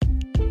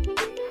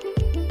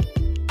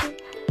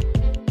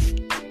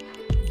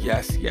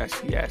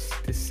Yes.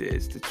 This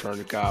is the Turn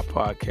to God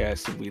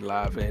podcast, and we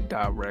live and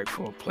direct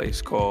from a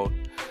place called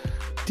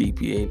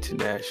DPA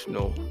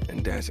International,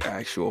 and that's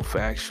Actual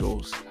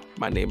Factuals.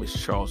 My name is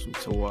Charles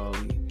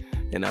Mtawali,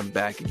 and I'm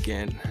back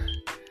again,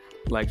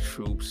 like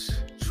troops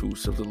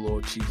of the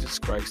Lord Jesus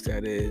Christ.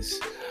 That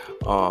is,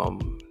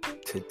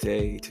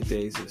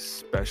 today's a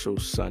special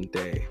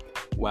Sunday.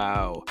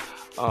 Wow.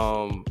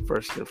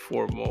 First and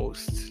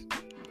foremost,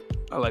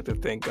 I like to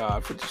thank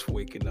God for just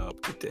waking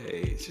up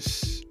today.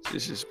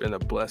 It's just been a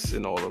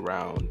blessing all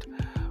around.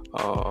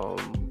 I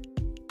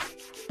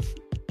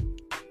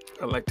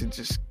like to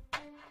just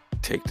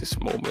take this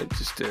moment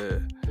just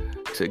to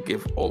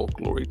give all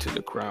glory to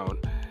the crown,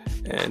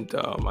 and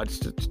I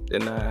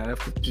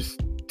have to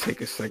just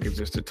take a second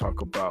just to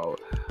talk about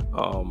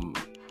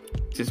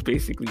just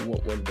basically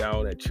what went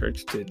down at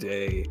church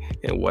today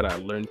and what I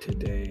learned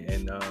today,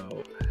 and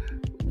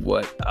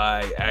what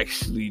I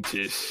actually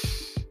just.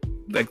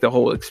 Like, the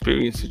whole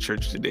experience at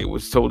church today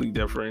was totally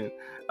different.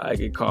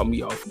 It caught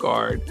me off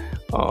guard.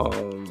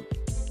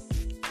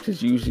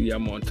 Because usually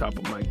I'm on top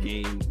of my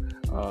game,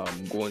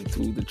 going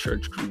through the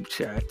church group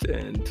chat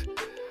and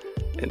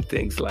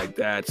things like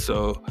that.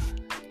 So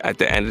at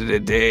the end of the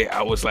day,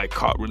 I was like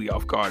caught really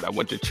off guard. I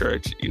went to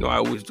church. I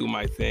always do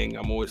my thing.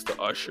 I'm always the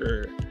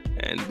usher.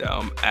 And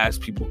as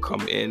people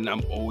come in,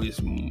 I'm always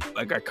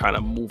I kind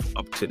of move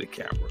up to the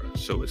camera.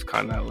 So it's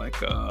kind of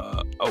like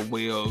a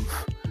way of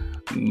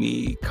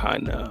me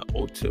kind of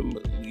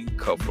ultimately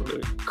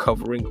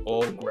covering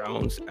all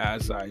grounds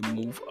as I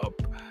move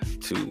up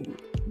to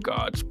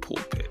God's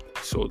pulpit.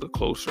 So the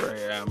closer I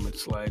am,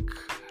 it's like,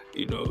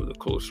 the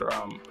closer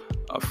I'm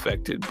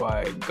affected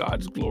by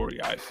God's glory,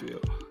 I feel,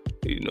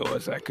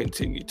 as I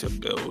continue to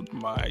build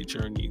my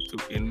journey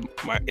in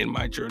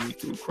my journey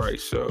through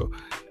Christ. So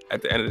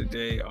at the end of the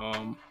day,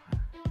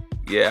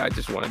 I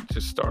just wanted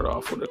to start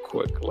off with a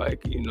quick,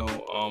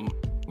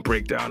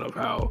 breakdown of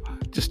how,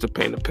 just to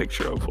paint a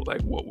picture of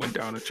like what went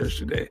down at church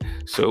today.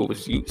 So it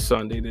was Youth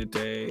Sunday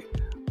today,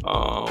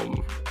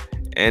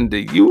 and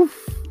the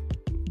youth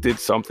did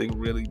something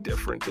really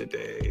different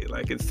today.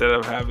 Like, instead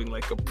of having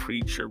like a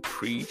preacher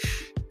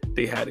preach,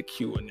 they had a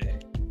Q&A.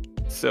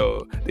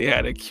 So they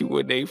had a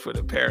Q&A for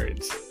the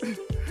parents.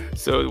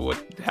 So what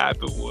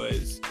happened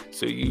was,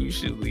 so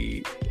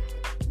usually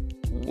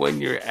when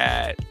you're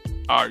at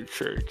our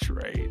church,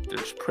 right,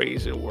 there's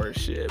praise and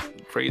worship.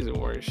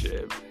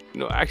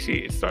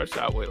 Actually, it starts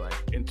out with like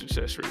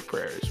intercessory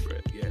prayers,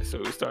 but so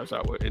it starts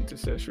out with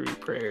intercessory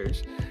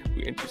prayers,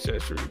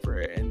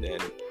 and then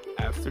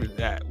after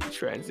that, we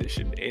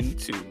transition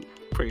into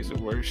praise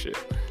and worship.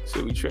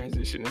 So we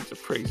transition into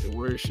praise and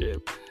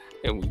worship,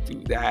 and we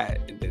do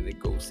that, and then it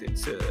goes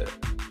into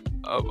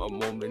a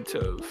moment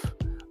of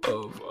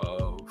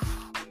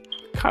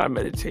kind of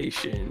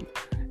meditation,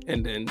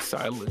 and then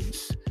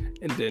silence,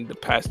 and then the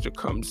pastor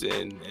comes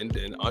in and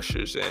then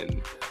ushers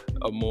in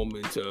a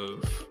moment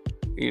of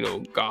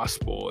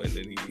gospel, and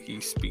then he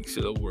speaks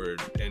to the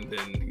word, and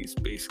then he's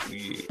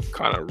basically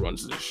kind of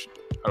runs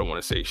I don't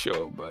want to say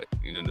show, but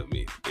you know what I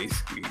mean,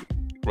 basically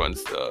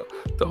runs the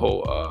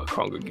whole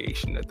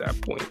congregation at that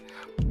point.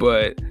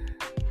 But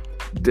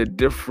the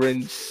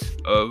difference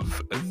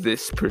of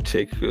this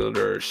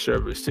particular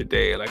service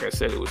today, like I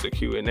said, it was a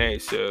Q&A.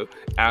 So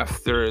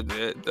after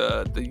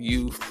the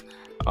youth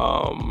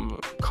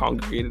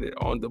congregated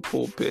on the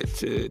pulpit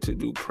to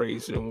do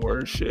praise and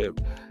worship,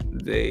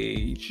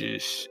 they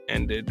just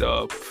ended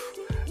up,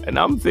 and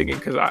I'm thinking,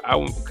 because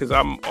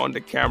I'm on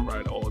the camera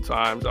at all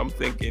times, I'm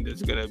thinking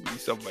there's gonna be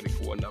somebody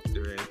going up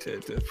there and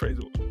to praise,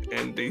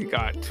 and they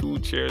got two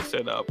chairs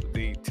set up.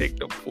 They take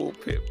the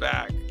pulpit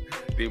back,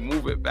 they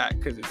move it back,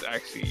 because it's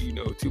actually,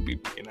 two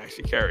people can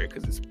actually carry it,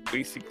 because it's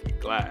basically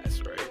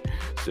glass, right?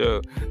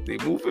 So they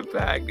move it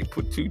back, they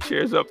put two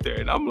chairs up there,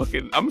 and I'm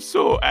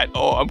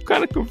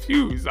kind of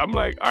confused. I'm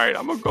like, all right,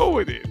 I'm gonna go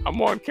with it.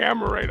 I'm on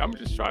camera, right? I'm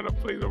just trying to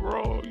play the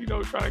role,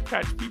 trying to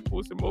catch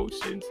people's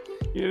emotions.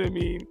 You know what I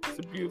mean? It's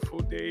a beautiful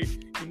day.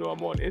 I'm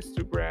on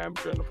Instagram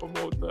trying to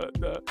promote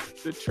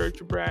the church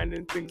brand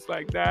and things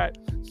like that.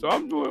 So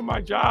I'm doing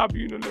my job,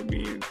 you know what I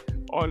mean,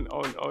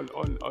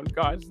 on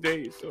God's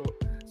day. So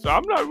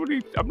I'm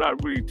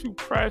not really too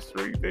pressed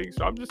or anything.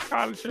 So I'm just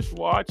kind of just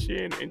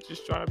watching and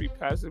just trying to be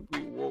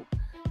passively woke.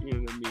 You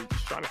know what I mean?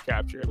 Just trying to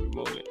capture every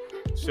moment.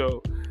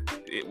 So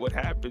what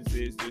happens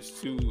is there's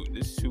two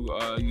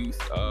youth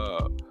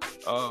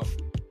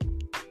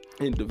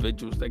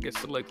individuals that get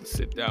selected to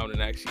sit down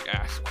and actually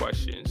ask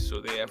questions.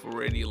 So they have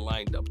already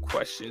lined up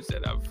questions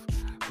that have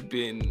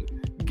been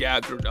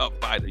gathered up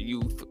by the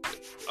youth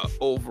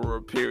over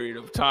a period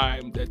of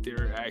time that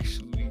they're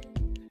actually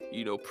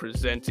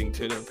presenting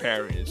to their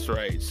parents,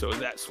 right? So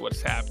that's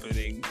what's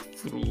happening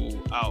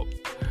throughout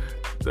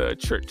the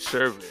church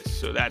service.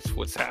 So that's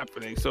what's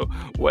happening. So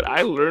what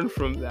I learned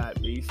from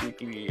that,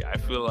 basically,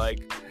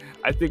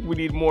 I think we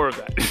need more of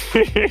that.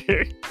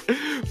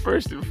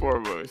 First and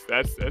foremost,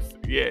 that's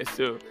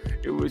so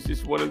it was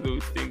just one of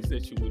those things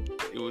that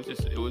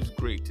it was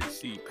great to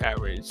see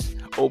parents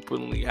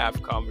openly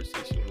have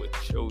conversation with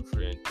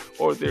children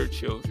or their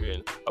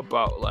children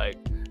about, like,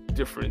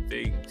 different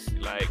things,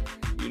 like,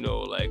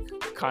 like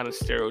kind of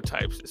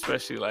stereotypes,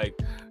 especially like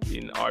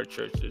in our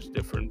church. There's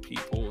different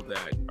people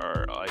that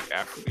are like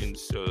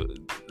Africans, so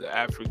the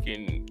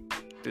African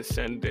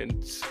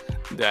descendants,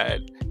 that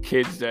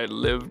kids that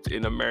lived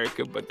in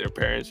America but their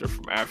parents are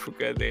from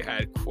Africa, they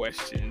had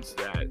questions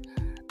that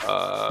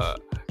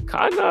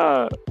kind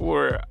of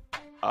were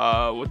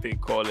what they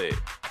call it.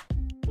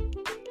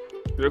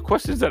 There are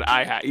questions that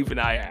I had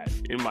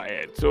in my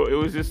head. So it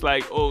was just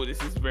like, oh,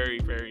 this is very,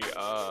 very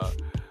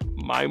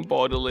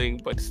mind-boggling,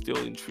 but still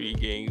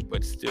intriguing,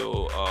 but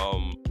still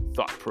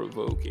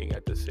thought-provoking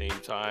at the same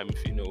time,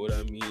 if you know what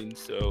I mean.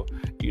 So,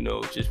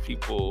 just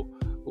people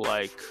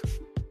like,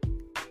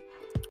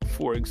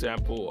 for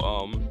example,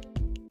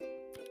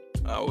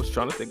 I was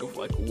trying to think of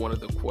like one of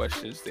the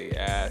questions they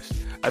asked.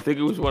 I think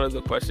it was one of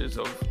the questions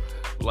of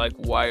like,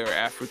 why are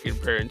African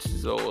parents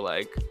so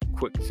like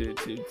quick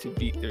to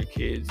beat their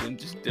kids and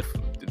just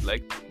different,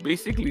 like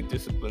basically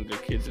discipline their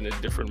kids in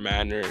a different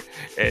manner.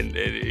 And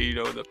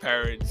the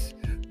parents,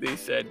 they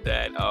said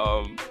that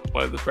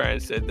one of the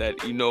parents said that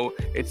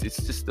it's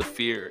just the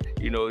fear,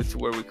 it's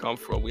where we come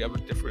from, we have a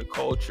different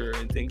culture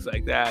and things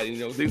like that,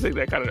 things like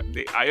that. Kind of,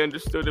 I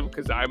understood them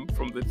because I'm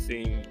from the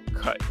same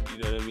cut,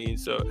 you know what I mean?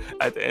 So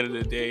at the end of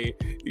the day,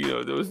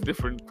 there was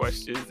different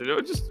questions and they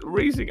were just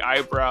raising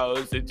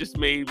eyebrows. It just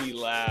made me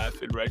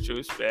laugh in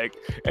retrospect.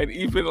 And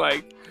even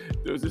like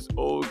there was this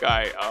old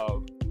guy, I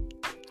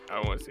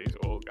don't want to say he's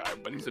an old guy,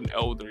 but he's an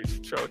elder, he's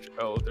a church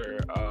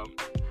elder,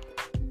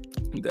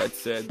 that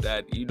said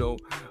that even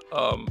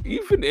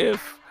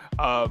if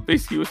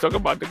basically he was talking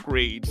about the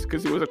grades,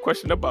 because it was a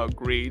question about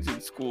grades in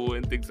school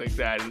and things like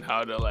that, and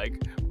how to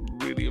like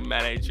really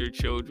manage your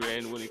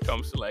children when it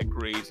comes to like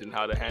grades and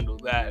how to handle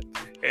that.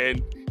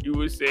 And he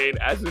was saying,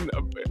 as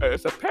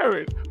a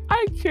parent,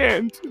 I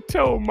can't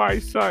tell my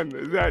son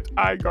that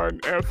I got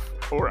an F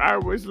or I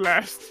was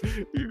last,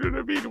 you know what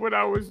I mean, when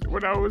I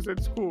was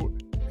at school.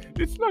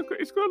 It's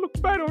gonna look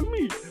bad on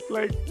me.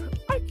 Like,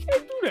 I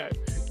can't do that.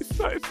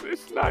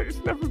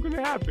 It's never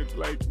gonna happen.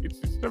 Like,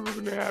 it's never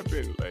gonna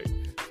happen. Like,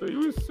 so he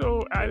was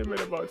so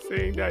adamant about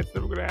saying that it's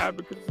never gonna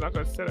happen because it's not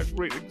gonna set a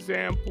great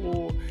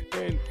example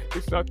and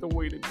it's not the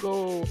way to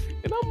go.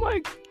 And I'm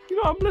like,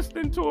 I'm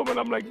listening to him and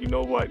I'm like, you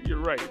know what? You're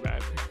right, man.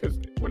 Because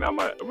when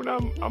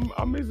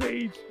I'm his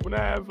age, when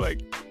I have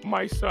like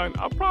my son,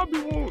 I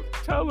probably won't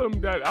tell him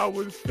that I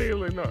was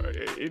failing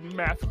in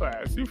math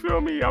class. You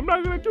feel me? I'm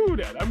not gonna do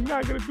that. I'm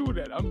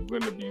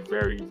gonna be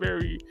very,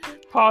 very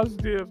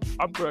positive.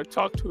 I'm gonna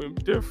talk to him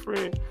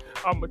different.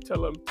 I'm gonna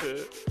tell him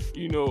to,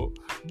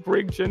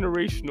 break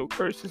generational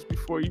curses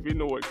before you even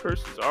know what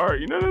curses are.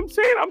 You know what I'm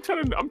saying? I'm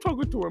talking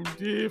to him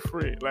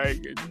different.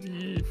 Like,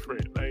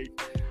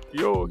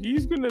 yo,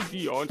 he's gonna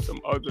be on some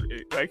other,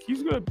 like,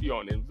 he's gonna be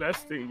on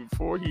investing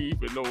before he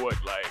even know what,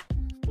 like,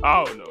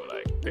 I don't know,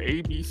 like, the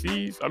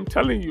ABCs. I'm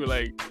telling you,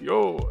 like,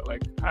 yo,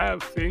 like, I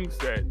have things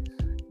that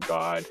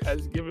God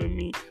has given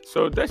me.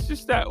 So that's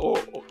just that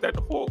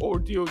whole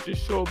ordeal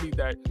just showed me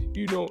that,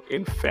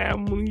 in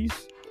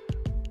families,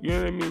 you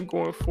know what I mean,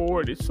 going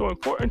forward, it's so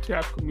important to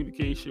have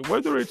communication.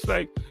 Whether it's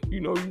like,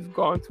 you've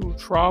gone through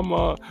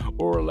trauma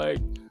or like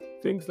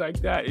things like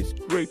that, it's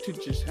great to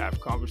just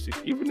have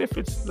conversation. Even if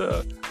it's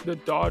the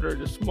daughter,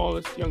 the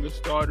smallest,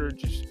 youngest daughter,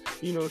 just,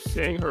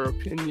 saying her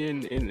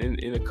opinion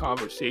in a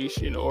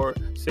conversation, or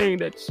saying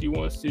that she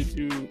wants to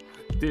do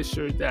this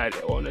or that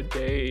on a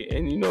day.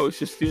 And, it's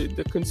just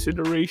the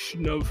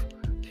consideration of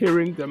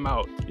hearing them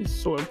out is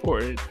so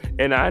important.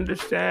 And I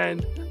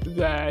understand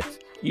that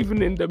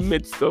even in the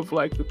midst of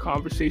like the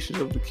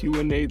conversations of the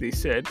Q&A, they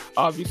said,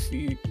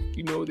 obviously,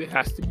 there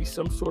has to be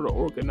some sort of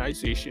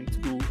organization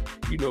through,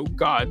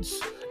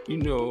 God's,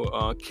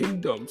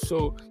 kingdom.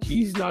 So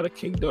he's not a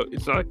kingdom.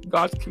 It's not like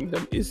God's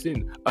kingdom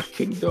isn't a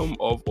kingdom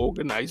of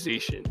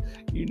organization.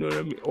 You know what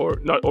I mean? Or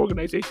not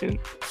organization,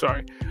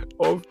 sorry,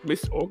 of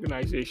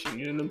misorganization.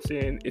 You know what I'm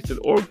saying? It's an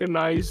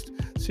organized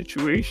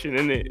situation,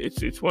 and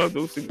it's one of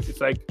those things. It's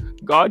like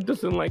God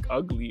doesn't like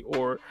ugly,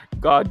 or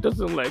God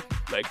doesn't like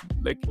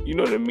you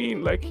know what I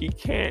mean? Like, he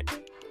can't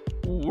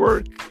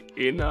work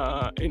in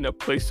a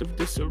place of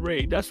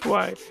disarray. That's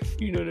why,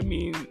 you know what I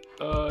mean,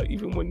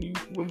 even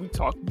when we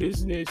talk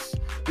business,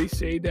 they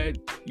say that,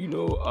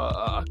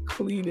 a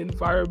clean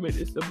environment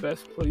is the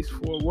best place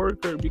for a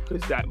worker,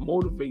 because that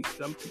motivates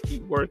them to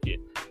keep working.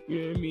 You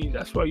know what I mean?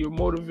 That's why you're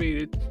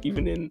motivated,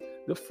 even in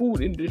the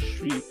food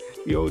industry,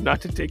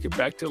 not to take it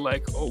back to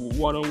like a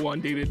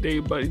one-on-one day-to-day,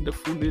 but in the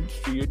food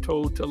industry, you're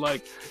told to,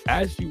 like,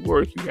 as you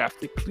work, you have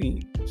to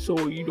clean,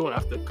 so you don't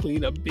have to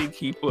clean a big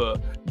heap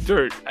of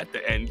dirt at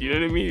the end. You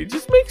know what I mean? It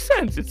just makes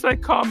sense. It's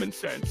like common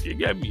sense. You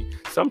get me?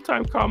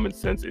 Sometimes common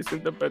sense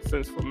isn't the best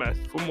sense for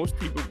most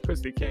people,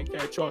 because they can't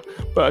catch on.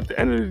 But at the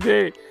end of the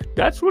day,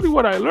 that's really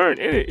what I learned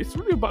in it. It's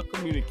really about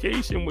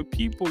communication with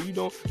people,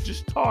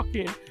 just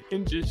talking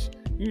and just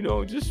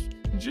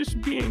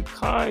being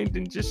kind,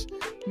 and just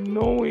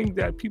knowing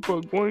that people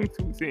are going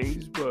through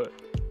things, but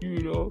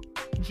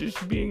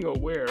just being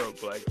aware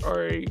of, like, all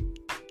right,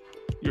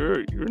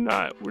 we're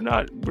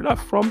not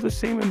from the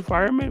same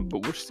environment,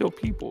 but we're still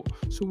people,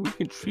 so we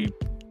can treat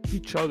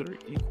each other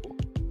equal.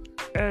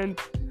 And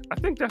I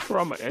think that's where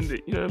I'm gonna end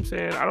it. You know what I'm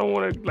saying? I don't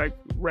want to like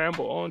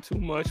ramble on too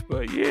much,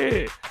 but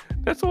yeah,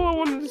 that's all I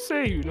wanted to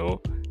say.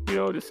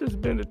 This has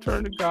been the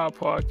Turn to God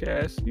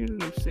podcast. You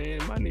know what I'm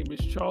saying? My name is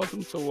Charles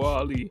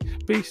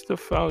Mtawali. Base the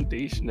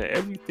foundation of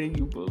everything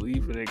you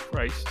believe in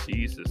Christ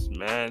Jesus,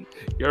 man.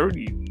 You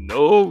already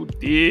know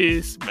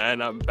this,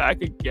 man. I'm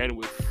back again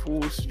with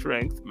full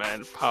strength,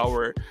 man.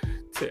 Power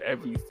to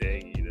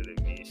everything. You know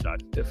what I mean? Shout out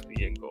to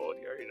Tiffany and Gold.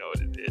 You already know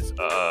what it is.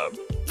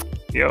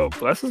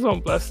 Blessings on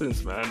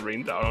blessings, man.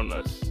 Rain down on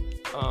us.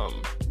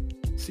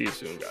 See you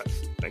soon,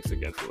 guys. Thanks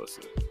again for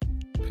listening.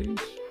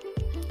 Peace.